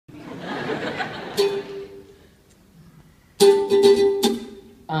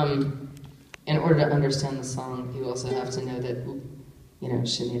In order to understand the song, you also have to know that, you know,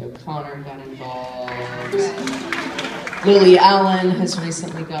 Sinead O'Connor got involved. Lily Allen has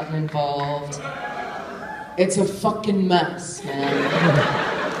recently gotten involved. It's a fucking mess,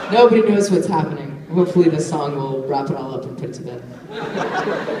 man. Nobody knows what's happening. Hopefully this song will wrap it all up and put it to bed.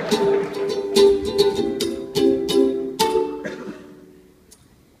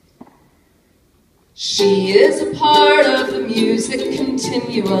 She is a part of the music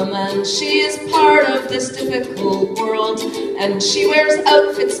continuum, and she is part of this difficult world, and she wears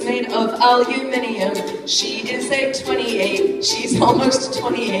outfits made of aluminium. She is a 28, she's almost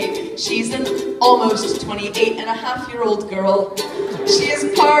 28, she's an almost 28-and-a-half-year-old girl. She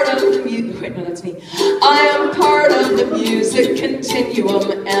is part of the wait, no, that's me. I am part of the music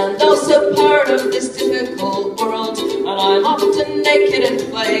continuum, and also part of this difficult world, and I'm often naked and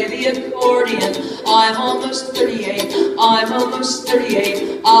play the accordion. I'm almost 38, I'm almost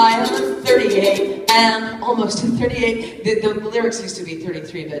 38, I am 38, and almost 38. The lyrics used to be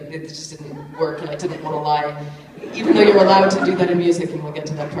 33, but it just didn't work, and I didn't want to lie. Even though you're allowed to do that in music, and we'll get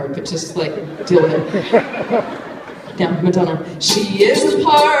to that part, but just, like, deal with it. Yeah, Madonna. She is a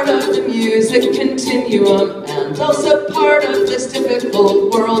part of the music continuum, and also part of this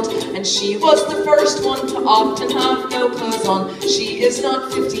difficult world, and she was the first one to often have no clothes on. She is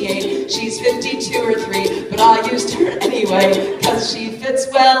not 58, she's 52 or 3, but I used her anyway, cause she fits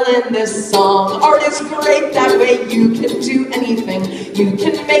well in this song. Art is great that way, you can do anything. You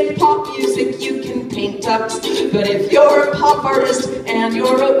can make pop music, you can paint ducks, but if you're a pop artist and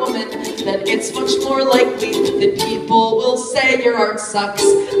you're a woman, then it's much more likely that people will say your art sucks.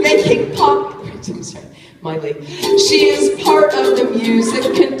 Making pop... I'm sorry, Miley. She is part of the music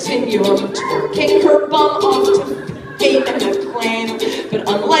continuum, twerking her bum off to fame and acclaim. But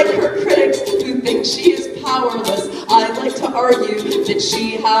unlike her critics who think she is powerless, I'd like to argue that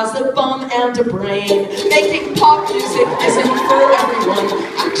she has a bum and a brain. Making pop music isn't for everyone.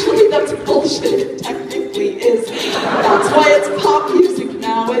 Actually, that's bullshit. It technically is. That's why it's pop music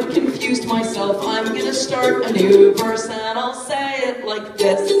now. It confused myself. I'm gonna start a new verse and I'll say it like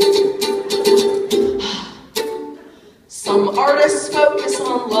this. Some artists focus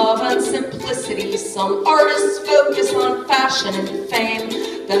on love and simplicity. Some artists focus on fashion and fame.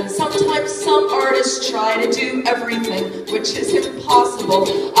 Then sometimes some artists try to do everything, which is impossible.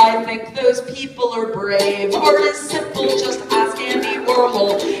 I think those people are brave. Art is simple, just ask Andy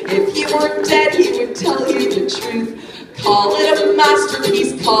Warhol. If he weren't dead, he would tell you the truth. Call it a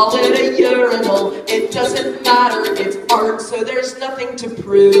masterpiece, call it a urinal. It doesn't matter, it's art, so there's nothing to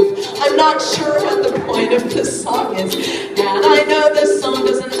prove. I'm not sure what the point of this song is, and I know this song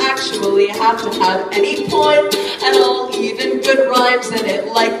doesn't actually have to have any point, and I'll even good rhymes in it,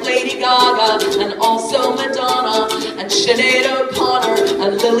 like Lady Gaga, and also Madonna, and Sinead O'Connor,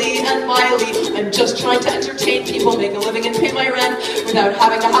 and Lily and Miley. I'm just trying to entertain people, make a living and pay my rent, without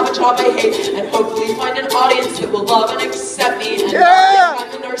having to have a job I hate, and hopefully find an audience that will love and accept me, and not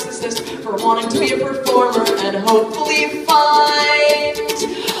think I'm a narcissist for wanting to be a performer, and hopefully find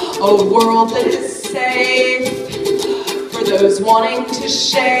a world that is safe for those wanting to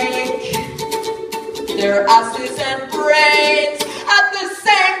shake their asses and brains at the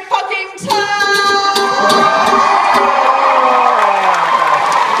same fucking time.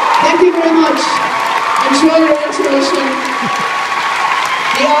 Thank you very much. Enjoy your intermission.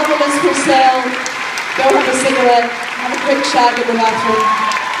 The album is for sale. Go have a cigarette. Have a quick chat in the bathroom.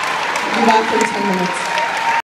 Be back in 10 minutes.